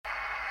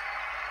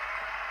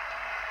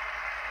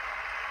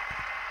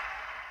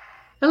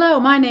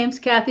Hello, my name's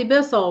Kathy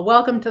Bissell.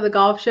 Welcome to the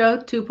Golf Show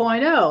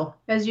 2.0.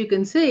 As you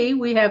can see,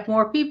 we have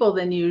more people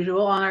than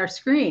usual on our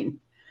screen.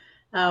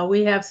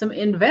 We have some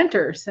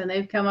inventors, and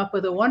they've come up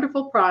with a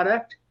wonderful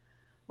product.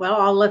 Well,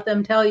 I'll let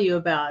them tell you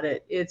about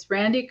it. It's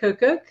Randy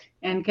Cook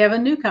and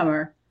Kevin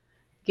Newcomer.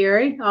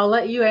 Gary, I'll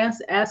let you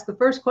ask the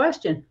first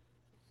question.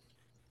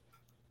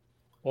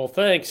 Well,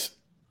 thanks.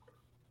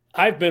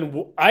 I've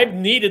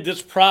needed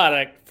this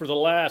product for the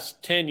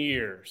last 10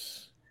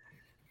 years.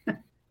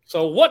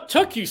 So what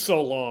took you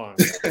so long?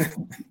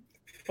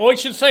 Oh, I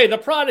should say the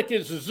product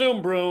is a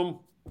Zoom Broom.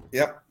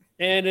 Yep.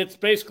 And it's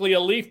basically a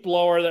leaf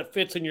blower that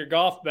fits in your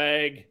golf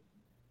bag.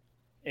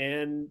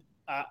 And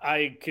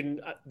I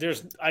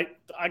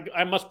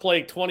must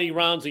play 20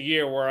 rounds a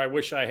year where I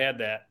wish I had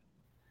that.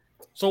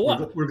 So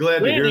what? We're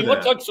glad Randy, to hear that.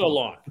 what took so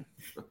long?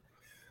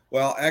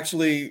 Well,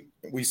 actually,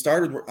 we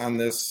started on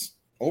this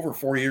over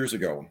 4 years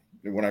ago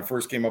when I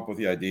first came up with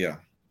the idea.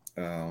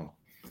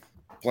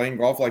 Playing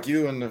golf like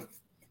you in the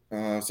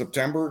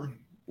September,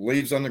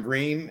 leaves on the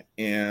green,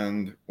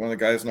 and one of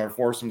the guys in our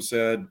foursome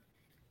said,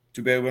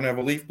 too bad we don't have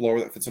a leaf blower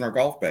that fits in our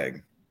golf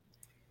bag.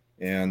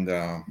 And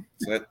so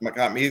that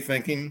got me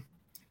thinking.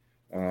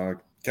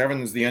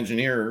 Kevin's the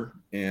engineer,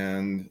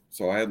 and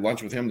so I had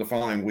lunch with him the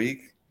following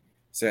week,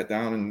 sat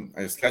down, and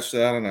I sketched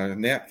that on a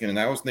napkin, and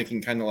I was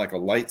thinking kind of like a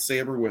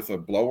lightsaber with a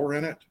blower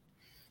in it.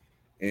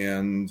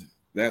 And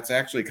that's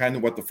actually kind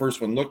of what the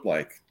first one looked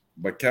like.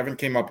 But Kevin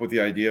came up with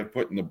the idea of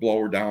putting the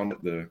blower down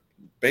at the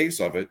base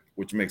of it,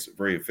 which makes it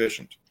very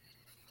efficient.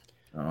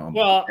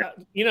 Well,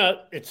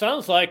 it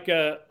sounds like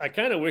I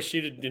kind of wish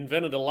you'd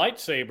invented a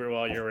lightsaber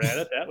while you were at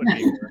it. That would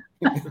be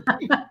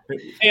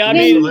good. Hey, I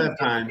mean,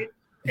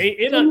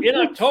 in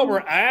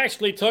October, I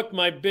actually took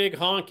my big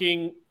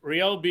honking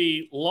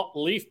Ryobi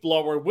leaf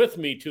blower with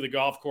me to the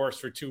golf course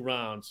for 2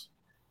 rounds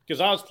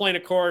because I was playing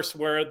a course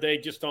where their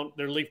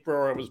leaf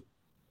blower was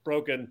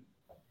broken.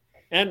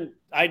 And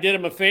I did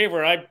him a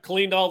favor. I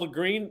cleaned all the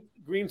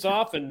greens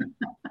off, and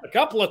a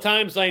couple of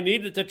times I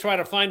needed to try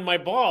to find my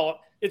ball.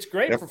 It's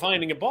great for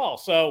finding a ball.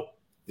 So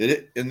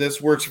and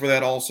this works for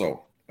that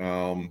also.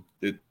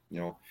 It's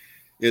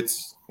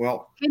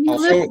Can you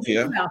I'll show it to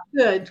you.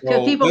 Good,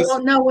 because people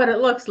won't know what it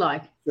looks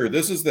like. Sure.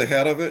 This is the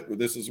head of it.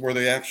 This is where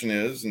the action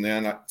is, and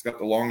then it's got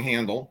the long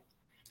handle.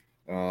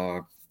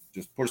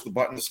 Just push the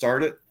button to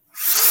start it,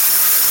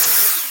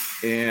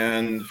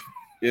 and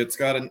it's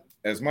got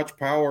as much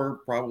power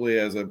probably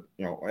as one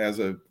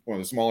of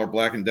the smaller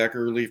Black &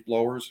 Decker leaf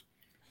blowers,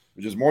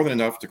 which is more than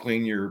enough to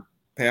clean your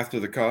path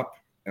to the cup,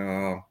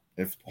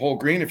 if whole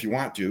green if you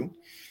want to.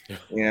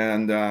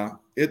 And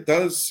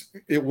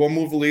it will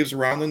move the leaves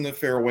around in the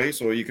fairway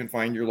so you can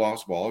find your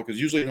lost ball, because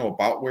usually you know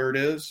about where it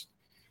is,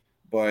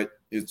 but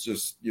it's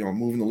just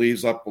moving the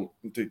leaves up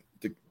to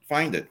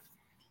find it.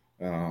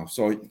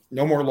 So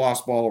no more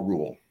lost ball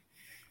rule.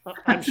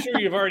 I'm sure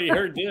you've already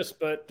heard this,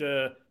 but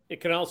it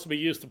can also be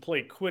used to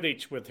play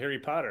Quidditch with Harry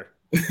Potter.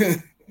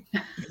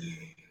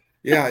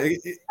 Yeah,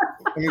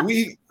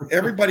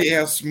 everybody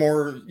has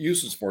more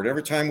uses for it.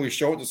 Every time we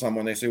show it to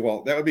someone, they say,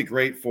 "Well, that would be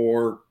great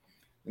for."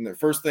 And the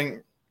first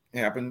thing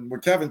happened. Well,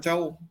 Kevin,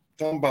 tell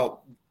them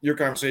about your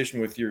conversation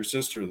with your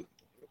sister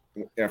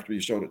after you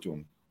showed it to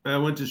him. I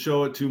went to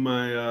show it to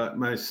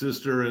my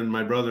sister and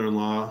my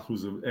brother-in-law,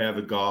 who's an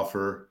avid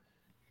golfer,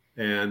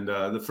 and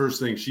the first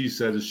thing she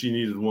said is she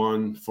needed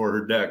one for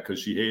her deck because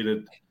she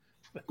hated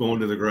going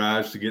to the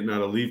garage to getting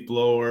out a leaf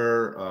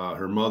blower.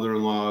 Her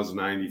mother-in-law is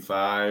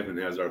 95 and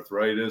has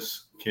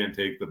arthritis, can't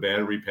take the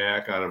battery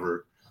pack out of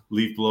her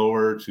leaf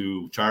blower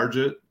to charge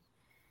it.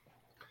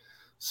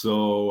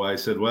 So I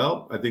said,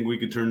 well, I think we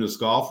could turn this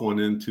golf one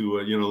into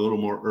a little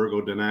more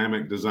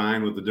ergodynamic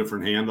design with a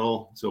different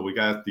handle. So we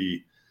got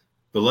the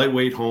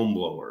lightweight home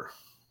blower.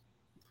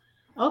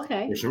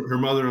 Okay. Her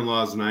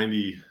mother-in-law is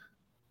 99.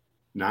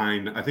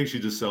 I think she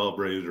just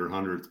celebrated her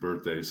 100th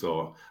birthday,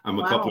 so I'm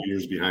a couple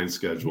years behind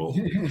schedule.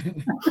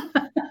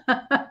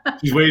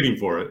 She's waiting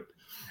for it.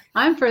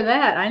 I'm for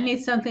that. I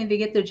need something to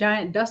get the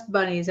giant dust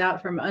bunnies out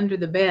from under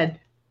the bed.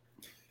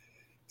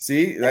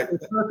 See,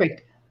 that's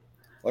perfect.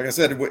 Like I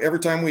said, every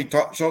time we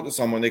show it to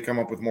someone, they come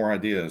up with more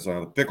ideas.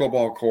 The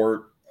pickleball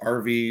court,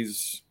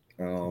 RVs,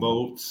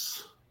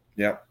 boats.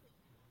 Yep.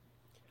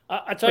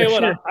 I tell you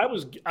what, I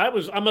was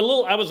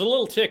a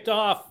little ticked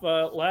off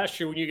last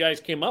year when you guys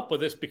came up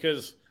with this,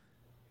 because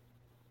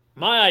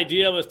my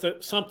idea was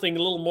something a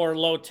little more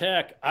low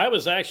tech. I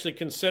was actually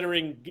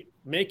considering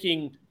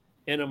making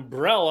an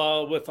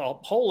umbrella with a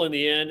hole in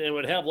the end, and it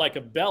would have like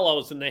a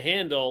bellows in the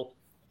handle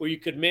where you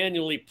could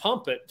manually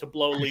pump it to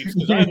blow leaves,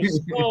 because I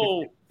was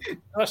so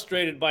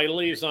frustrated by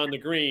leaves on the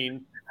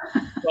green.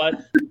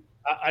 But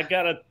I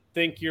gotta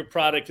think your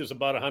product is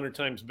about 100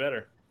 times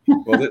better.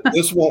 Well,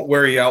 this won't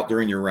wear you out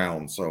during your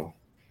round. So,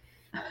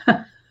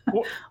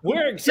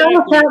 where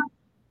exactly?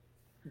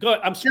 Go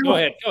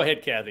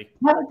ahead, Kathy.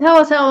 Tell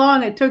us how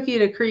long it took you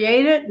to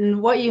create it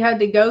and what you had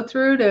to go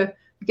through to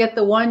get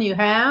the one you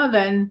have,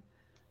 and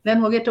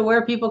then we'll get to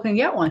where people can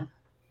get one.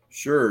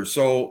 Sure.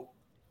 So,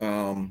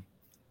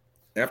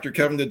 after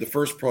Kevin did the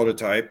first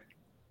prototype,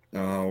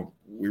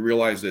 we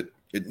realized that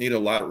it needed a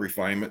lot of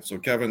refinement. So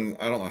Kevin,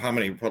 I don't know how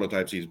many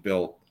prototypes he's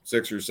built,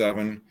 6 or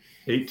 7.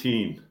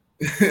 18.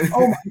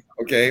 Oh,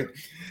 Okay.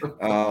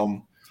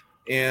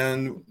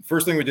 And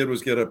first thing we did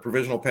was get a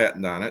provisional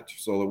patent on it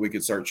so that we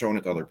could start showing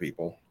it to other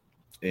people.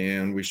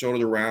 And we showed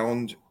it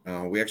around.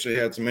 We actually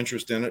had some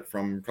interest in it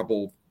from a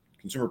couple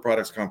consumer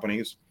products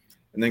companies.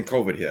 And then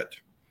COVID hit.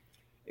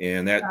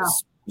 And that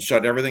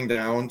shut everything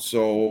down.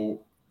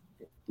 So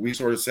we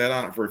sort of sat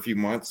on it for a few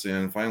months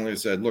and finally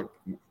said, look,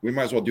 we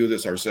might as well do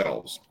this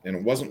ourselves. And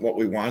it wasn't what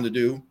we wanted to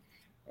do.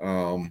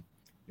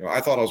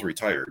 I thought I was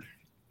retired.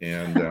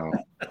 And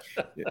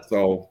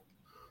so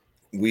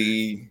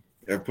we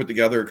have put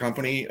together a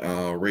company,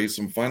 raised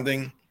some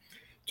funding.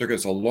 Took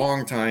us a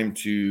long time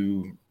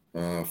to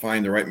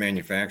find the right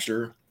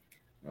manufacturer.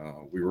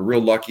 We were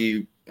real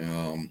lucky.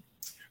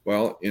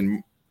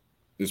 In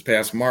this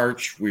past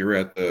March, we were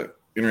at the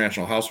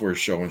International Houseware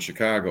Show in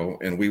Chicago,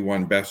 and we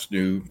won Best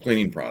New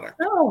Cleaning Product.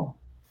 Oh,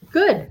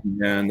 good.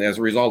 And as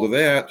a result of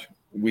that,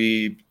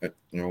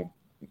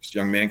 this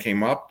young man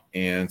came up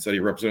and said he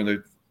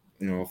represented,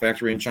 a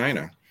factory in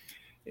China,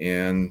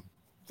 and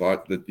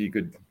thought that he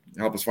could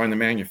help us find the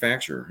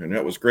manufacturer. And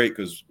that was great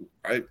because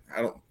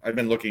I've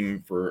been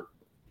looking for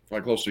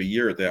like close to a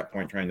year at that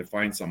point, trying to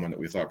find someone that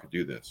we thought could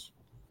do this.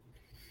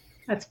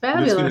 That's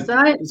fabulous.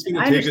 I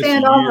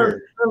understand all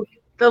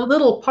the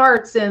little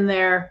parts in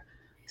there.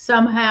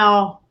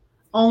 Somehow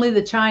only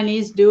the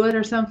Chinese do it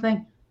or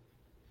something?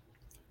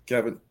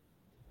 Kevin?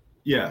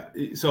 Yeah.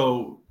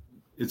 So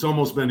it's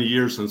almost been a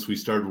year since we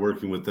started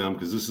working with them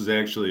because this is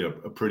actually a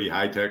pretty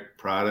high-tech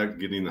product,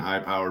 getting the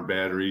high-powered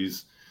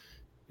batteries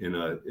in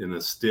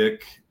a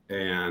stick.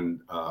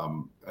 And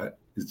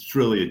it's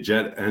really a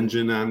jet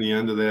engine on the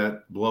end of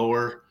that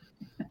blower.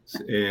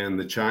 And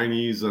the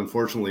Chinese,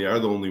 unfortunately, are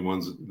the only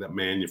ones that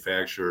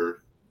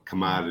manufacture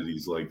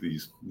commodities like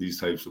these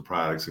types of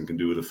products and can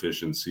do it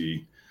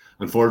efficiency.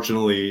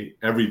 Unfortunately,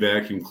 every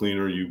vacuum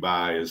cleaner you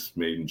buy is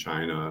made in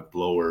China.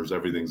 Blowers,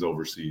 everything's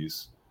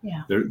overseas.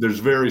 Yeah. There's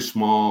very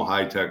small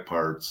high-tech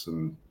parts,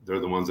 and they're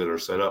the ones that are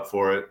set up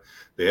for it.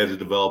 They had to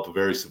develop a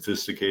very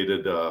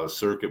sophisticated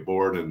circuit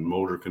board and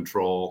motor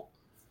control.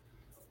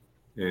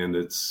 And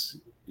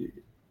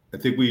I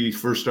think we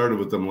first started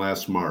with them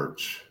last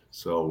March.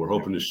 So we're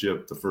hoping to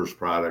ship the first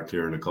product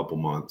here in a couple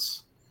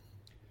months.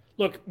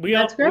 Look, we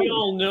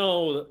all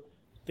know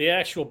the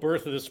actual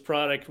birth of this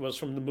product was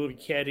from the movie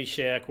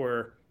Caddyshack,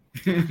 where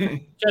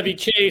Chevy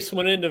Chase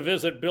went in to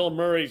visit Bill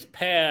Murray's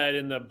pad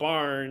in the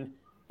barn.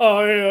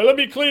 Oh, yeah, let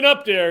me clean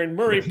up there. And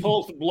Murray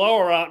pulls the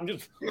blower out and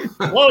just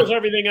blows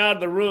everything out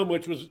of the room,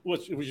 which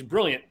was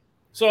brilliant.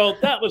 So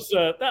that was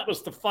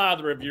the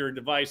father of your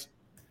device.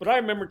 But I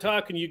remember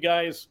talking to you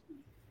guys.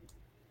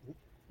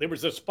 There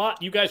was a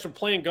spot you guys were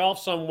playing golf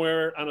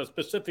somewhere on a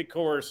specific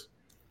course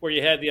where you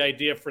had the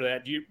idea for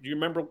that. Do you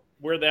remember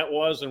where that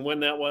was and when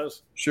that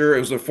was? Sure. It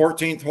was the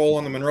 14th hole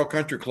on the Monroe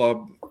Country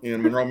Club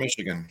in Monroe,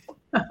 Michigan.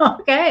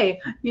 Okay.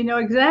 You know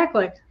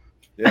exactly.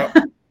 Yeah.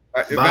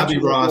 Bobby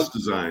Ross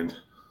designed.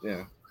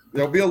 Yeah.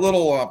 There'll be a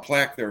little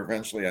plaque there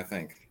eventually, I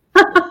think.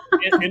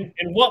 and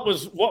what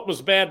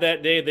was bad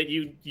that day that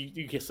you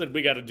said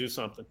we got to do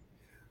something?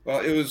 Well,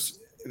 it was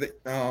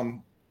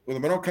the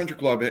Monroe Country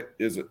Club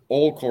is an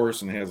old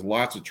course and has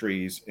lots of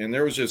trees, and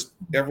there was just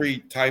every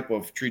type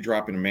of tree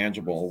dropping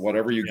imaginable,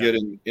 whatever you get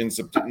in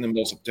the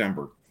middle of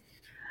September.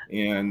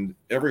 And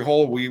every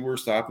hole we were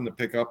stopping to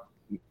pick up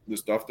the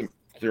stuff to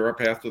clear our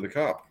path to the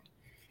cup.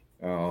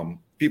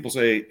 People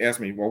ask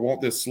me, well,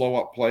 won't this slow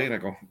up play? And I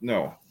go,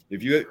 no.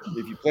 If you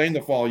play in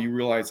the fall, you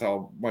realize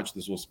how much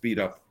this will speed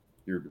up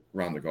your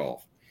round of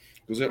golf,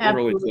 because it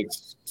literally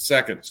takes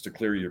seconds to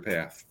clear your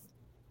path.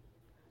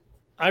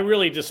 I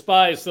really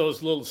despise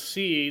those little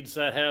seeds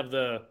that have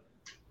the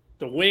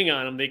wing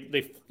on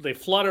them. They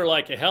flutter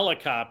like a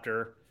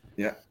helicopter.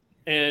 Yeah.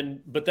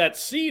 But that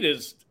seed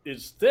is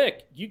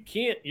thick. You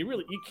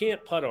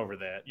can't putt over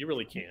that. You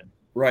really can't.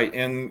 Right.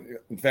 And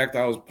in fact,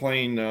 I was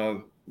playing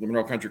the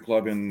Monroe Country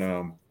Club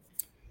on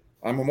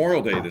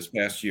Memorial Day this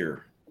past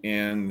year,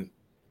 and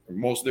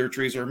most of their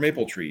trees are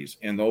maple trees,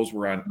 and those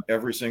were on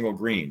every single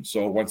green.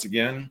 So once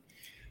again,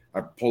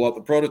 I pulled out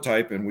the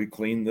prototype and we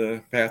cleaned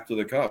the path to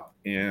the cup.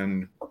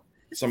 And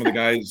some of the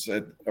guys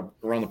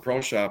around the pro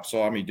shop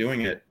saw me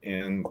doing it.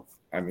 And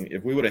I mean,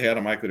 if we would have had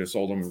them, I could have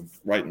sold them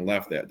right and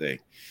left that day.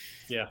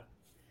 Yeah.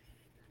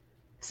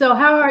 So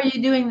how are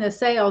you doing the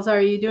sales?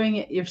 Are you doing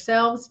it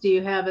yourselves? Do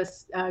you have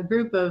a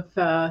group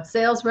of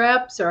sales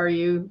reps? Or are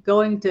you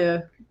going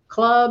to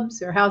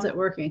clubs, or how's it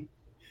working?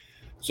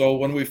 So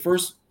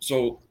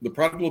the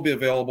product will be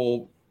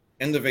available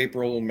end of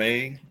April,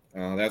 May.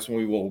 That's when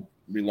we will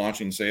be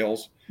launching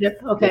sales.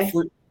 Yep. Okay.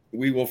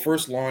 We will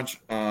first launch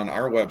on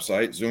our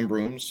website,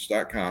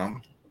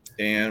 zoombrooms.com,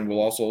 and we'll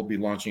also be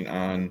launching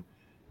on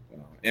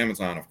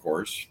Amazon, of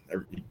course.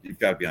 You've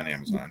got to be on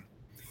Amazon.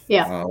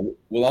 Yeah.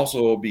 We'll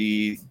also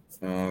be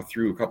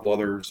through a couple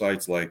other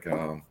sites like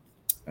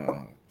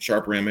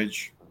Sharper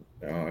Image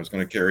is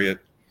going to carry it.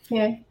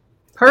 Okay.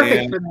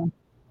 Perfect for them.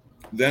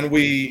 Then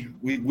we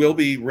will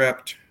be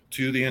repped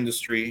to the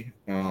industry.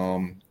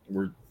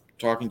 We're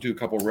talking to a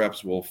couple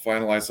reps. We'll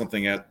finalize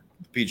something at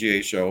the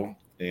PGA show,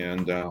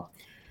 and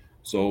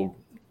so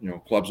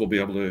clubs will be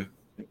able to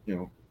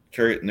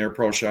carry it in their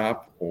pro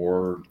shop,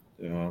 or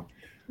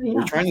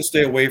we're trying to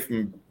stay away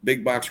from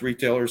big box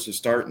retailers to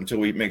start until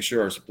we make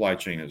sure our supply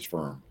chain is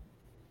firm.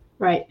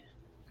 Right.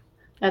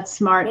 That's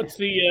smart.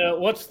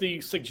 What's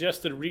the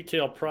suggested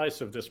retail price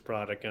of this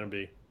product going to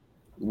be?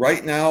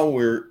 Right now,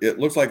 it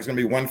looks like it's going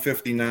to be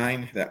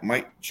 $159. That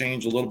might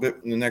change a little bit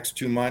in the next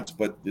 2 months,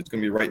 but it's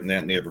going to be right in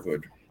that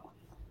neighborhood.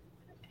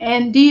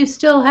 And do you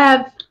still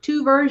have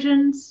 2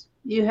 versions?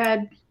 You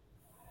had?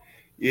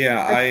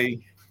 Yeah, I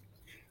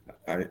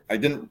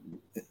didn't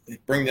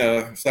bring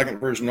the second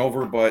version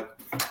over, but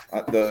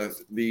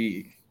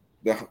the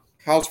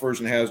house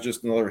version has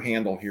just another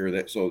handle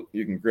here so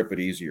you can grip it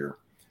easier.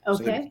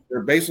 Okay. So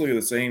they're basically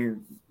the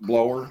same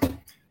blower,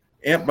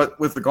 but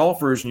with the golf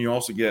version, you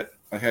also get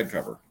a head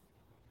cover.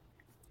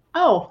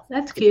 Oh,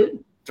 that's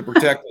cute. To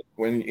protect it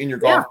when in your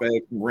golf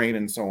bag from rain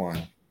and so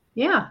on.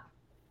 Yeah,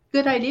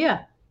 good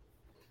idea.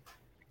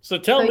 So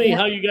tell me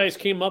how you guys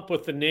came up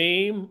with the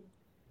name.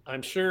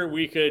 I'm sure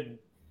we could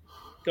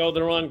go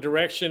the wrong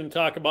direction and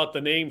talk about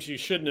the names you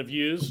shouldn't have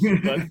used.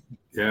 But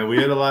yeah, we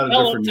had a lot of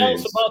different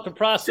names. Tell us about the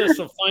process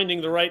of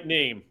finding the right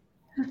name.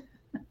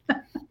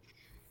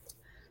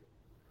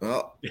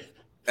 Well,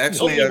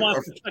 actually, nobody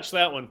wants to touch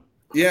that one.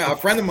 Yeah, a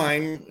friend of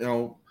mine,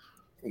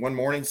 one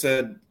morning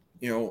said,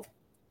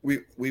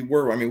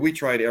 we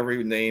tried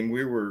every name.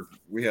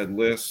 We had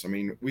lists. I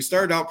mean, we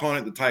started out calling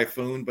it the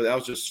Typhoon, but that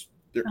was just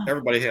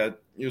everybody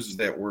uses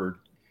that word.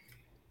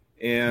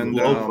 And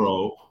Low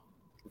pro.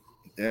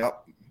 Yeah,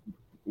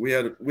 we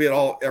had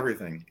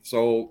everything.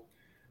 So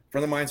a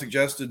friend of mine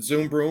suggested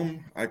Zoom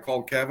Broom. I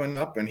called Kevin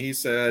up, and he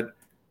said,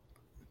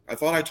 "I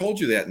thought I told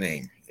you that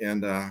name."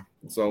 And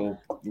so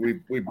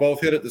we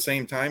both hit at the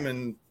same time,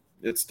 and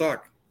it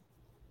stuck.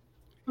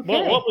 Okay.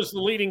 Well, what was the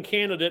leading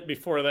candidate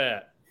before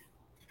that?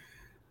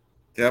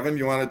 Kevin,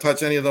 you want to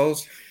touch any of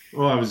those?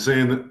 Well, I was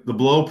saying that the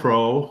Blow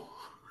Pro.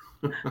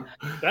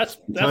 That's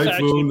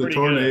Typhoon, the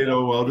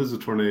Tornado. Good. Well, it is a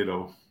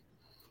tornado.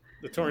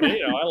 The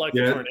Tornado. I like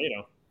the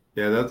Tornado.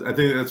 Yeah, I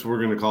think that's what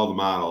we're going to call the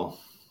model.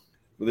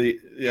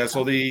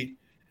 So the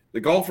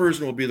golf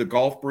version will be the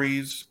Golf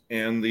Breeze,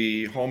 and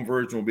the home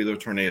version will be the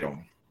Tornado.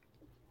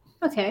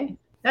 Okay,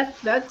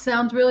 that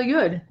sounds really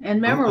good and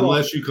memorable.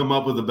 Unless you come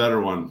up with a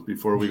better one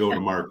before we go to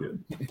market.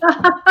 We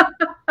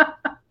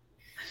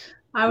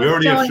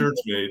already have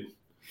shirts made.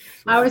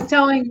 I was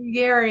telling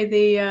Gary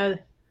in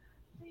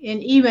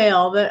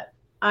email that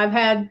I've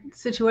had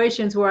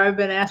situations where I've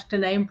been asked to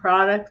name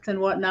products and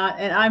whatnot,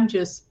 and I'm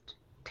just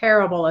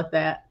terrible at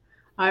that.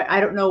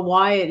 I don't know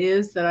why it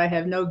is that I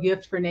have no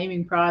gift for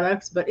naming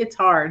products, but it's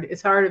hard.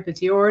 It's hard if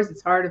it's yours.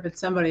 It's hard if it's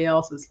somebody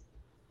else's.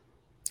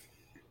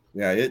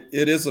 Yeah, it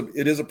is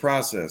a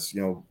process.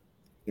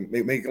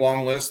 Make a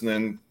long list and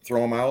then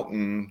throw them out,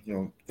 and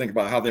think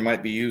about how they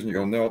might be used, and you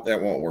go, no, that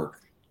won't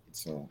work.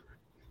 So.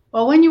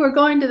 Well, when you were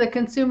going to the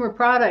consumer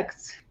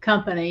products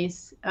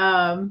companies,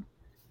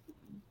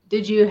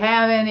 did you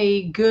have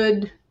any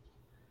good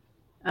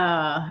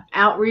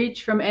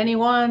outreach from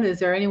anyone? Is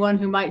there anyone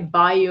who might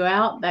buy you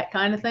out, that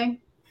kind of thing?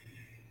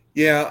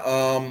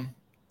 Yeah.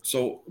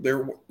 So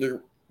there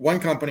one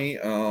company,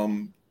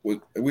 we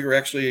were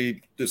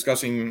actually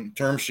discussing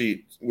term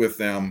sheets with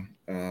them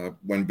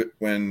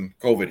when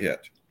COVID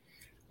hit.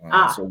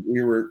 So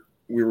we were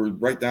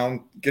right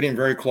down, getting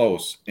very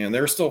close, and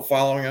they're still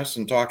following us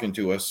and talking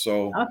to us.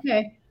 So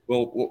okay,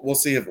 we'll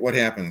see what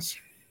happens.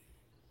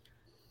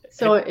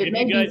 So have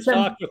you guys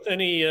talked with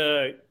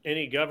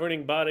any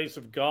governing bodies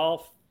of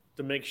golf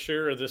to make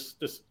sure is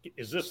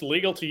this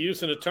legal to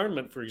use in a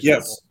tournament, for example?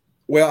 Yes.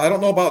 Well, I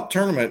don't know about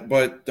tournament,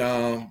 but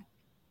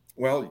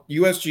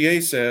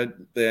USGA said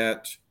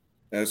that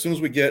as soon as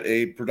we get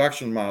a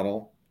production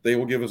model, they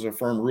will give us a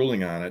firm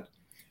ruling on it.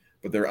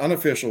 But their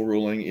unofficial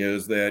ruling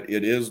is that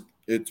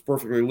it's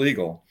perfectly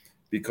legal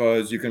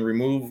because you can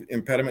remove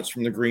impediments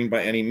from the green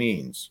by any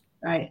means.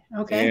 Right.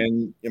 Okay.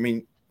 And I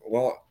mean,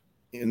 well,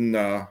 in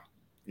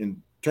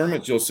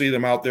tournaments, you'll see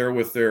them out there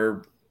with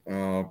their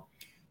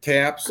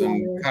taps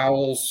and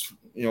towels,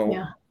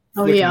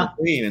 the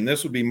green. And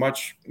this would be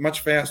much,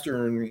 much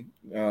faster and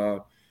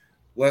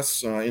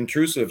less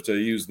intrusive to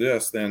use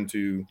this than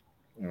to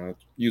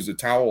use a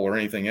towel or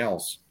anything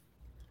else.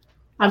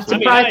 I'm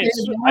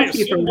surprised. I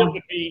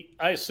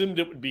assumed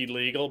it would be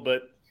legal,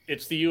 but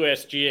it's the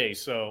USGA,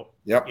 so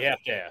you have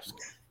to ask.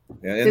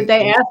 Yeah, did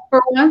they ask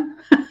for one?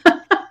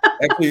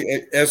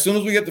 Actually, as soon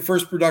as we get the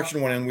first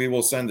production one in, we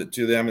will send it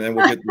to them, and then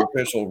we'll get the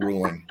official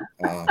ruling.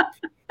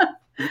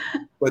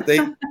 But they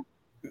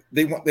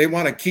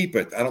want to keep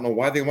it. I don't know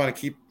why they want to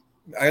keep.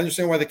 I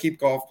understand why they keep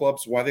golf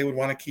clubs. Why they would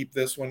want to keep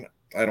this one,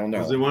 I don't know.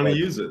 Because they want to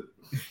use it.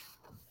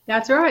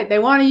 That's right. They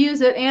want to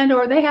use it,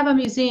 or they have a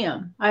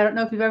museum. I don't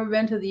know if you've ever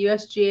been to the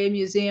USGA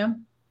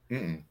museum,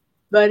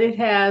 but it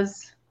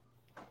has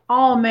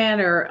all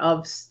manner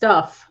of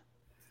stuff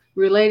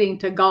relating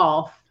to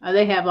golf.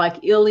 They have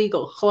like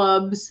illegal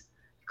clubs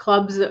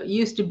that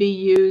used to be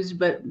used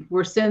but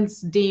were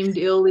since deemed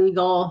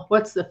illegal.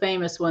 What's the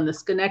famous one? The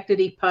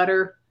Schenectady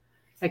putter.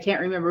 I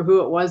can't remember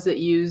who it was that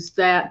used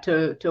that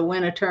to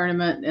win a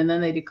tournament, and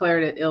then they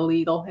declared it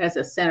illegal, has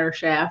a center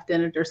shaft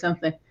in it or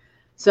something.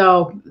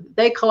 So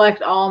they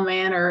collect all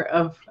manner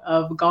of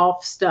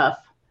golf stuff,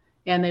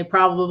 and they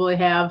probably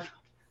have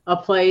a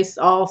place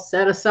all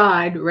set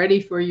aside ready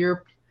for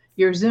your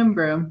Zoom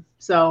Broom.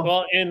 So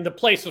well, and the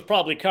place was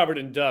probably covered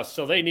in dust,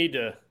 so they need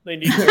to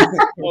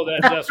blow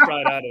that dust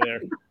right out of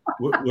there.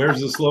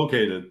 Where's this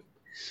located?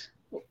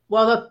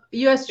 Well,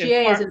 the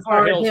USGA is in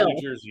Far Hills, Hill,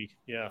 New Jersey.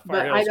 Yeah,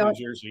 Far Hills, New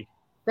Jersey.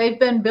 They've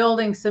been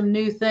building some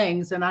new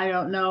things, and I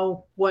don't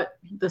know what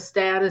the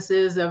status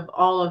is of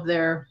all of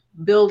their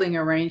building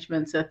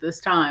arrangements at this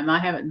time. I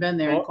haven't been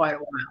there in quite a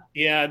while.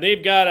 Yeah,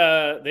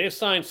 they've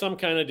signed some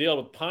kind of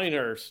deal with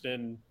Pinehurst,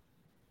 and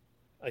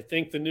I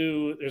think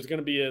there's going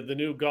to be the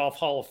new Golf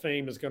Hall of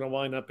Fame is going to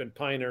wind up in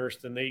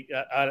Pinehurst, and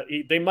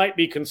they might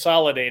be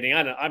consolidating.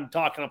 I'm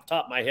talking off the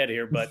top of my head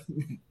here, but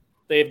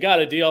they've got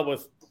a deal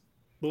with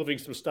moving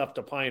some stuff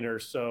to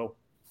Pinehurst. So,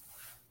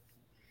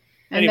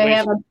 and they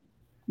have a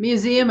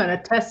museum and a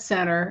test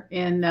center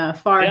in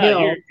Far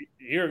Hill.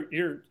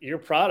 Your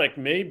product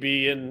may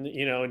be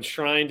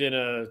enshrined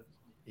in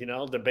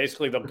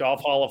basically the Golf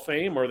Hall of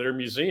Fame or their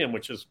museum,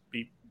 which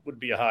would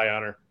be a high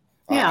honor.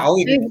 Yeah, I'll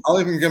even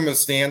give them a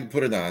stand to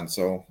put it on.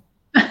 So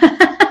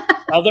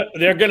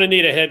they're going to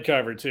need a head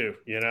cover too.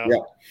 Yeah.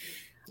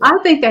 I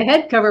think the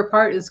head cover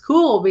part is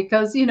cool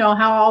because you know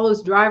how all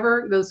those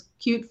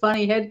cute,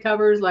 funny head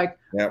covers, like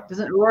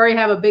doesn't Rory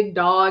have a big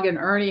dog and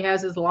Ernie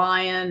has his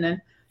lion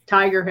and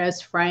Tiger has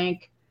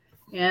Frank,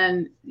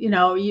 and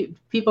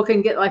people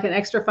can get like an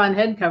extra fun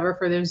head cover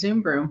for their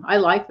Zoom Broom. I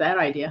like that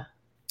idea.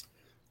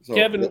 So,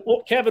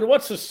 Kevin,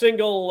 what's the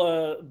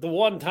single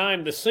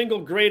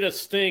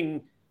greatest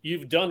thing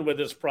you've done with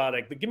this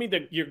product? Give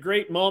me your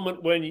great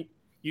moment when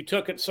you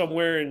took it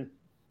somewhere, and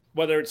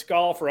whether it's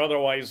golf or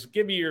otherwise.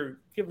 Give me your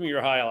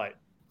highlight.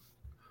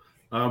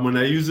 When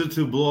I use it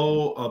to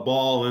blow a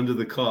ball into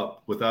the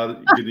cup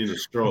without getting a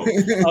stroke.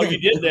 Oh, you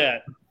did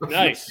that.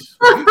 Nice.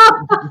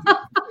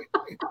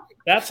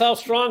 That's how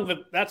strong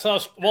that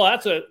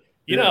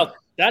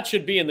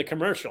should be in the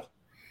commercial.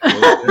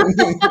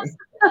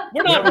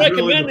 We're not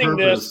recommending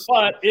this,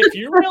 but if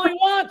you really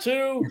want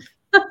to,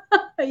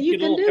 you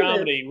can do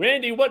comedy.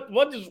 Randy,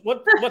 what's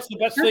the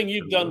best thing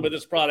you've done with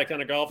this product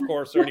on a golf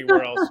course or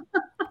anywhere else?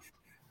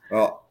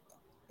 Well,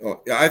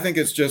 I think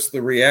it's just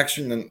the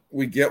reaction that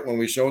we get when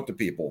we show it to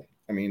people.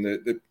 I mean,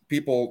 the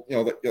people,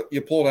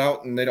 you pull it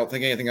out and they don't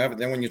think anything of it.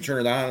 Then when you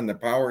turn it on and the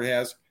power it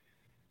has,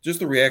 just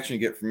the reaction you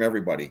get from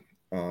everybody.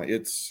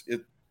 That's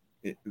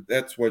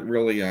what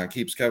really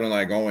keeps Kevin and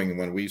I going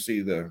when we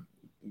see the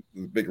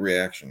big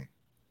reaction.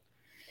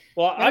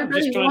 Well, I'm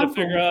just trying to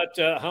figure out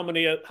how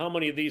many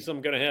of these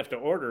I'm going to have to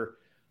order.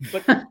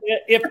 But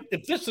if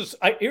this is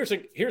here's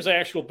an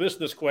actual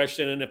business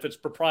question, and if it's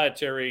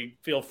proprietary,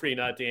 feel free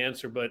not to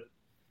answer. But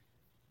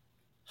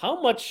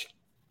how much?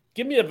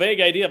 Give me a vague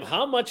idea of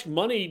how much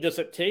money does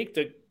it take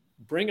to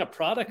bring a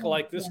product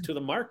like this to the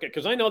market?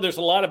 Because I know there's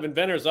a lot of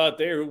inventors out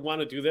there who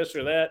want to do this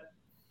or that.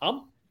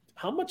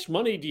 How much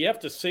money do you have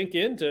to sink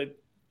in to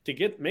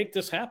make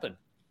this happen?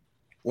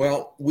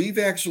 Well, we've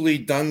actually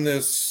done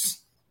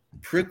this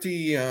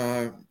pretty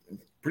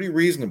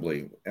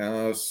reasonably.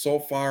 So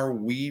far,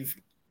 we've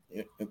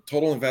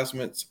total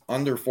investments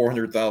under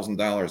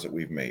 $400,000 that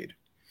we've made.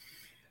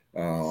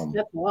 That's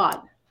a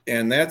lot.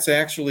 And that's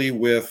actually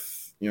with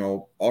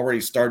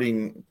already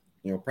starting.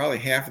 Probably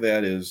half of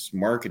that is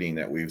marketing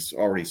that we've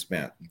already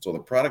spent. So the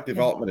product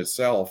development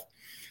itself,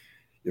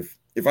 if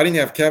I didn't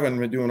have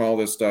Kevin doing all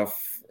this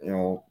stuff,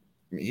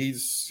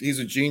 he's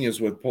a genius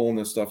with pulling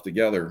this stuff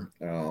together.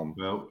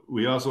 Well,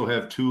 we also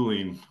have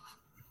tooling.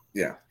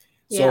 Yeah.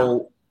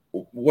 So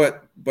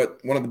but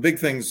one of the big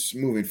things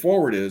moving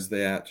forward is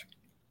that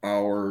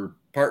our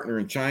partner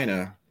in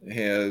China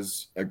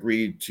has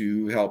agreed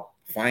to help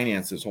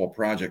finance this whole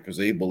project because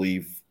they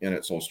believe in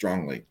it so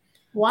strongly.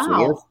 Wow.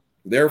 So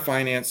they're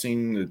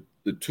financing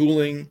the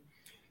tooling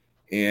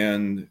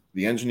and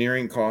the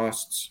engineering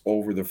costs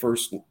over the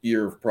first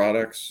year of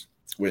products.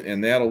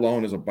 And that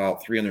alone is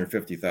about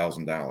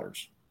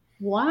 $350,000.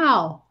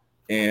 Wow.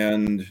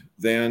 And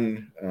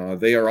then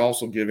they are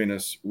also giving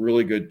us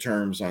really good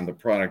terms on the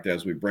product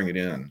as we bring it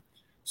in.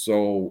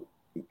 So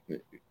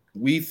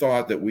we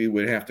thought that we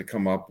would have to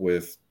come up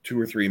with $2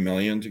 or $3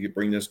 million to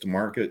bring this to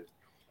market.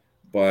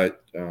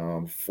 But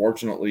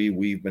fortunately,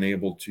 we've been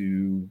able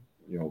to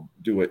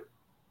do it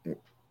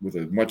with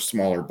a much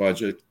smaller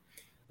budget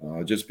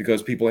just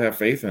because people have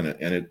faith in it.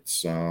 And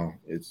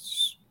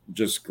it's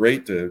just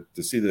great to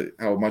see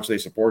how much they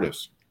support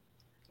us.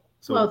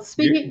 So,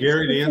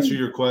 Gary, to answer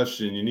your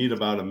question, you need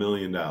about $1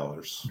 million.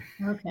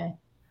 Okay.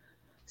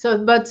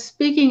 So, but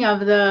speaking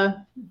of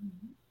the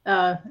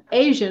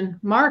Asian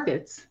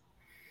markets,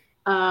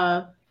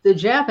 the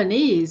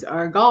Japanese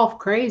are golf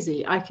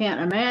crazy. I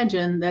can't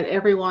imagine that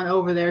everyone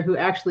over there who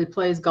actually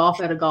plays golf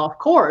at a golf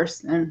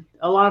course, and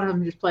a lot of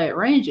them just play at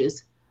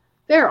ranges,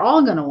 they're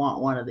all going to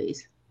want one of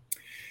these.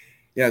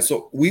 Yeah.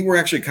 So we were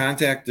actually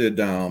contacted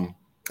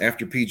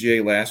after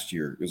PGA last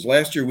year. Because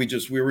last year we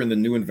were in the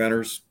new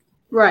inventors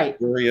Right.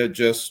 area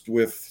just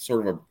with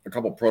sort of a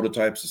couple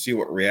prototypes to see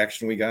what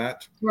reaction we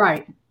got.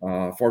 Right.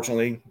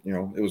 Fortunately,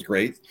 it was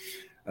great.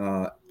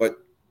 But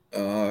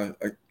a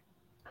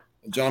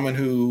gentleman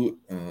who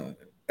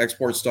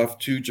exports stuff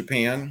to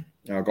Japan,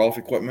 golf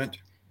equipment,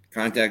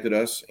 contacted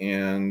us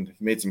and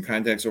made some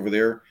contacts over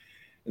there.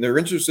 And they're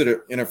interested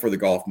in it for the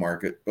golf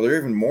market, but they're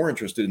even more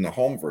interested in the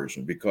home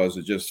version because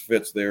it just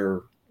fits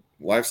their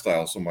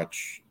lifestyle so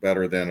much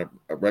better than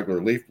a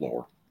regular leaf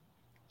blower.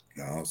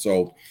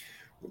 So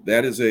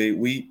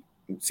we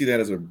see that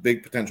as a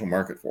big potential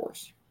market for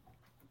us.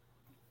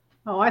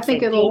 Oh, I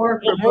think it'll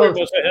work for Bill both.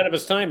 was ahead of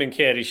his time in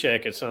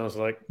Caddyshack, it sounds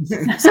like.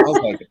 Sounds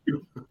like it.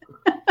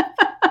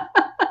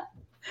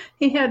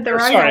 He had the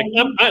right Sorry,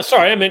 idea. I'm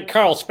sorry. I meant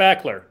Carl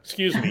Spackler.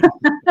 Excuse me.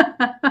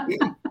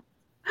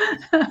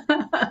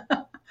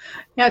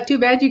 Yeah, too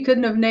bad you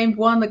couldn't have named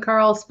one the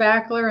Carl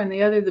Spackler and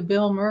the other the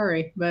Bill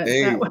Murray. But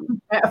Hey.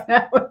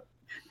 that would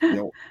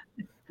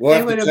We'll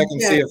have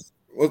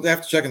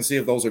to check and see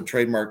if those are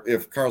trademarked.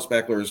 If Carl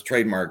Spackler is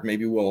trademarked,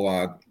 maybe we'll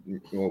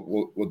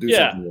do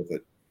something with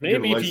it.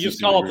 Maybe if you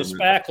just call it the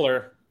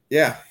Spackler.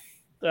 Yeah.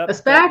 A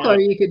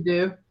Spackler you could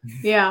do.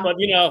 Yeah. But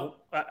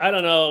I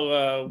don't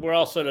know. We're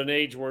also at an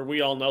age where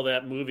we all know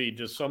that movie.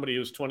 Just somebody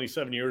who's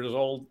 27 years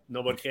old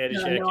know what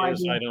Caddyshack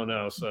is? I don't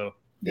know. So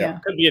yeah,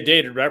 it could be a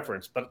dated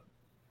reference, but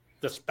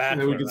the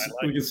Spackler.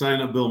 We could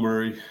sign up Bill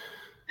Murray.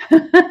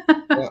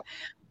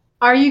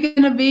 Are you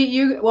going to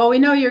be Well, we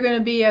know you're going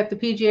to be at the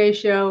PGA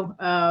show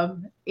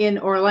in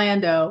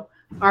Orlando.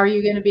 Are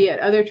you going to be at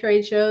other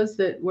trade shows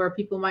where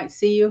people might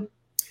see you?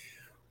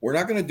 We're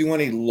not going to do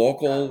any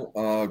local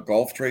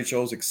golf trade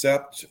shows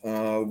except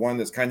one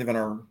that's kind of in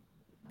our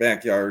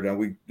backyard.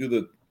 We do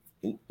the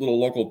little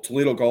local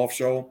Toledo golf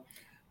show.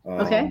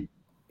 Okay.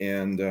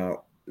 And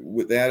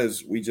with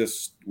that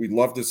we'd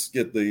love to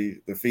get the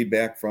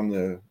feedback from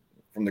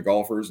the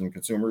golfers and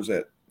consumers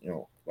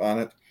on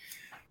it.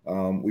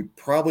 We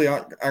probably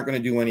aren't going to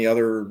do any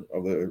other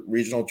of the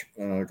regional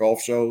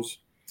golf shows,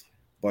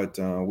 but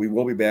we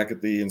will be back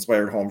at the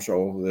Inspired Home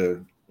Show,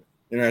 the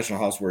International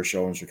Houseware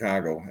Show in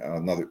Chicago,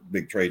 another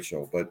big trade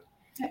show.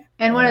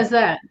 And when is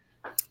that?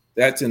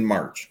 That's in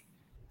March.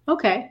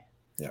 Okay.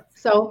 Yeah.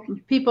 So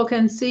people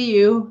can see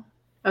you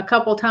a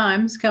couple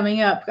times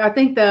coming up. I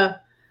think the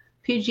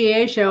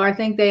PGA show,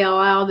 they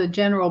allow the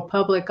general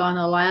public on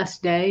the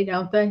last day,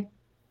 don't they?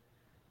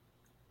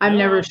 I'm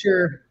never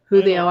sure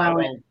who they allow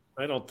in.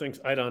 I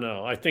don't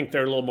know. I think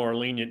they're a little more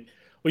lenient.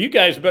 Well, you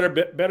guys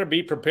better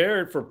be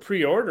prepared for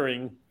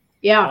pre-ordering.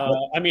 Yeah.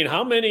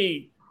 How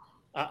many?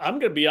 I'm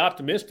going to be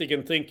optimistic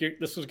and think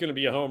this is going to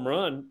be a home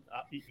run.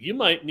 You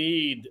might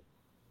need.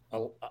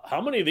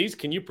 How many of these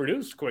can you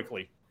produce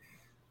quickly?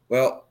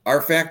 Well,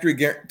 our factory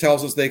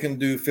tells us they can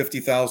do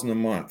 50,000 a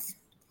month.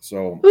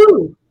 So.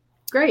 Ooh,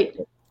 great.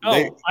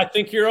 I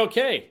think you're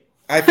okay.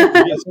 I think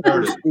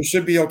we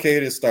should be okay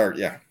to start.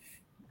 Yeah.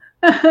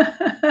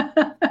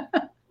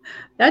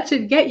 That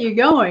should get you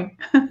going.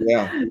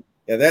 Yeah.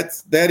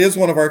 That is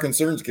one of our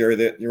concerns, Gary,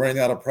 that you're running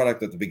out of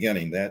product at the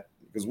beginning.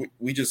 Because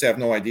we just have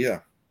no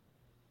idea.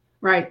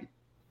 Right.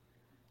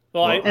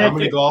 Well, how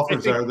many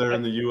golfers are there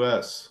in the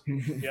U.S.?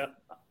 Yeah.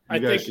 You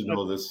guys should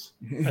know this.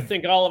 I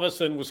think all of us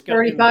in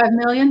Wisconsin. 35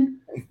 million?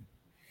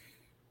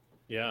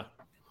 Yeah.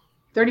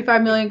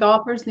 35 million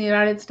golfers in the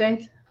United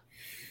States,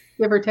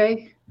 give or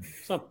take.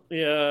 How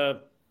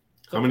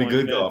many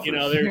good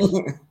golfers?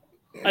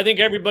 I think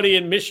everybody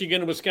in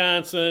Michigan,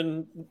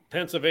 Wisconsin,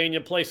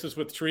 Pennsylvania, places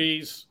with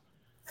trees,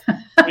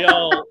 we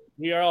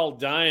are all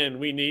dying.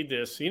 We need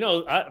this.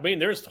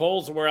 There's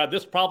holes where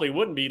this probably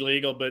wouldn't be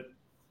legal, but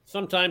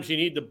sometimes you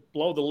need to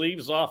blow the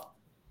leaves off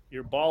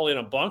your ball in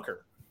a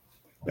bunker.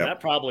 Yep. That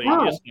probably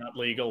is not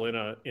legal in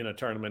a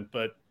tournament,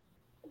 but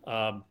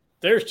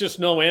there's just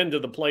no end to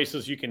the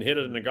places you can hit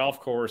it in a golf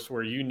course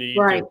where you need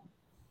to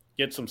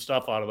get some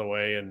stuff out of the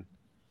way. And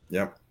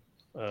yep.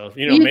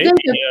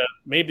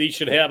 Maybe you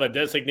should have a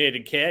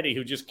designated caddy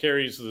who just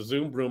carries the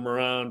Zoom Broom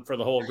around for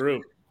the whole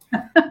group.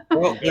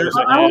 Well,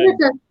 I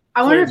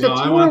wonder if the tour.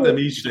 I want them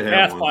each to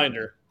have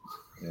Pathfinder.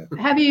 Yeah.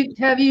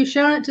 Have you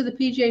shown it to the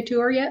PGA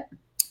Tour yet?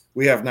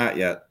 We have not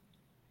yet.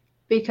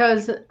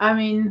 Because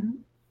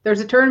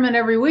there's a tournament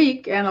every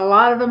week, and a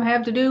lot of them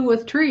have to do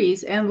with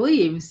trees and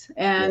leaves.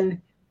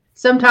 And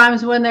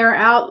sometimes when they're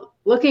out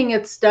looking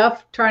at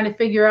stuff, trying to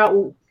figure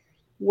out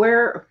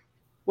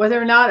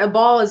whether or not a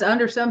ball is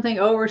under something,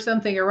 over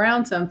something,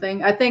 around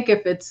something, I think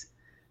if it's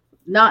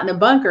not in a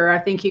bunker, I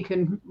think you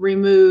can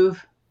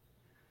remove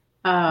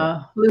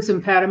loose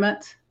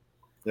impediments.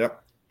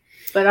 Yep.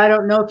 But I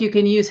don't know if you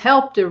can use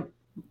help to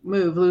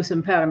move loose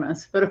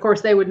impediments. But of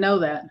course, they would know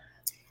that.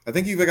 I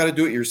think you've got to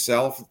do it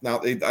yourself. Now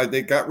they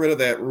got rid of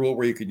that rule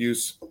where you could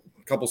use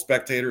a couple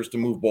spectators to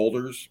move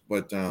boulders,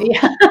 but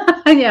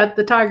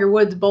the Tiger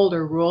Woods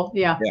boulder rule.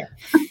 Yeah.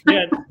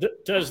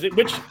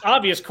 Which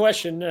obvious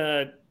question?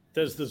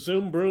 Does the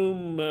Zoom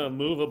Broom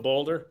move a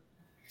boulder?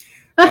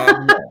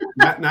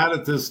 Not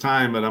at this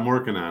time, but I'm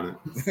working on it.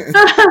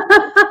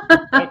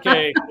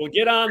 Okay, we'll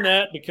get on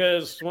that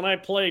because when I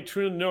play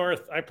True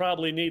North, I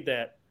probably need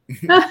that.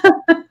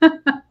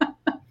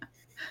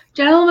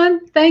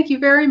 Gentlemen, thank you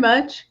very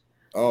much.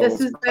 Oh, this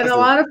has been a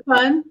lot of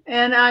fun,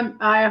 and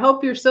I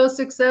hope you're so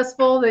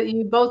successful that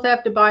you both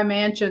have to buy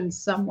mansions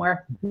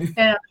somewhere, and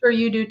I'm sure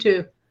you do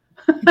too.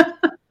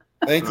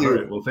 Thank you. All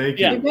right, well, thank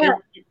you. Yeah,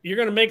 you're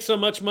going to make so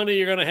much money,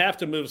 you're going to have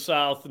to move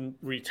south and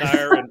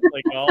retire and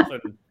play golf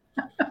and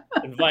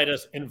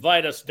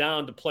invite us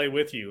down to play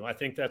with you. I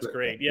think that's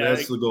great. Yeah,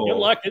 that's the goal. Good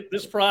luck.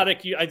 This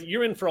product,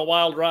 you're in for a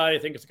wild ride. I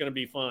think it's going to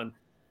be fun.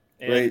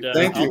 And, great,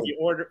 thank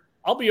you.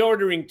 I'll be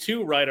ordering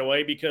 2 right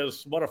away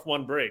because what if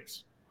one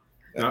breaks?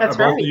 That's are both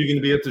right. of you going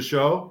to be at the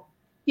show?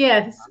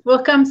 Yes,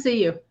 we'll come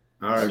see you.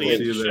 All right, we'll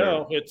see you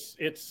there.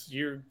 It's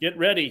get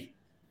ready.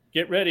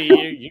 Get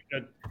ready.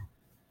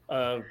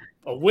 A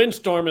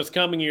windstorm is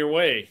coming your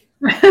way.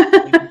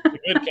 The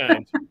good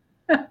kind.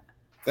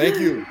 Thank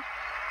you.